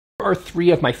Are three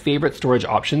of my favorite storage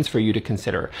options for you to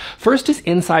consider. First is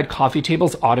inside coffee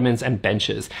tables, ottomans, and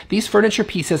benches. These furniture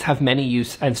pieces have many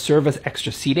use and serve as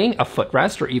extra seating, a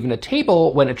footrest, or even a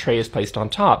table when a tray is placed on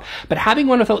top. But having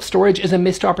one without storage is a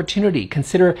missed opportunity.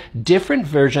 Consider different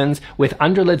versions with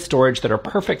underlid storage that are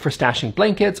perfect for stashing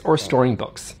blankets or storing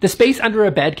books. The space under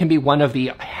a bed can be one of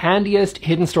the handiest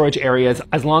hidden storage areas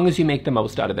as long as you make the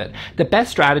most out of it. The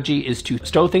best strategy is to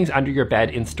stow things under your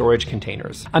bed in storage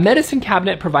containers. A medicine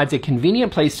cabinet provides a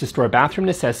convenient place to store bathroom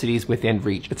necessities within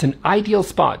reach. It's an ideal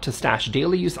spot to stash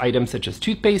daily use items such as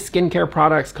toothpaste, skincare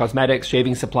products, cosmetics,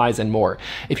 shaving supplies, and more.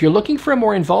 If you're looking for a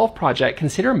more involved project,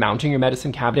 consider mounting your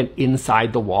medicine cabinet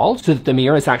inside the wall so that the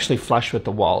mirror is actually flush with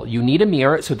the wall. You need a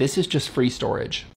mirror, so this is just free storage.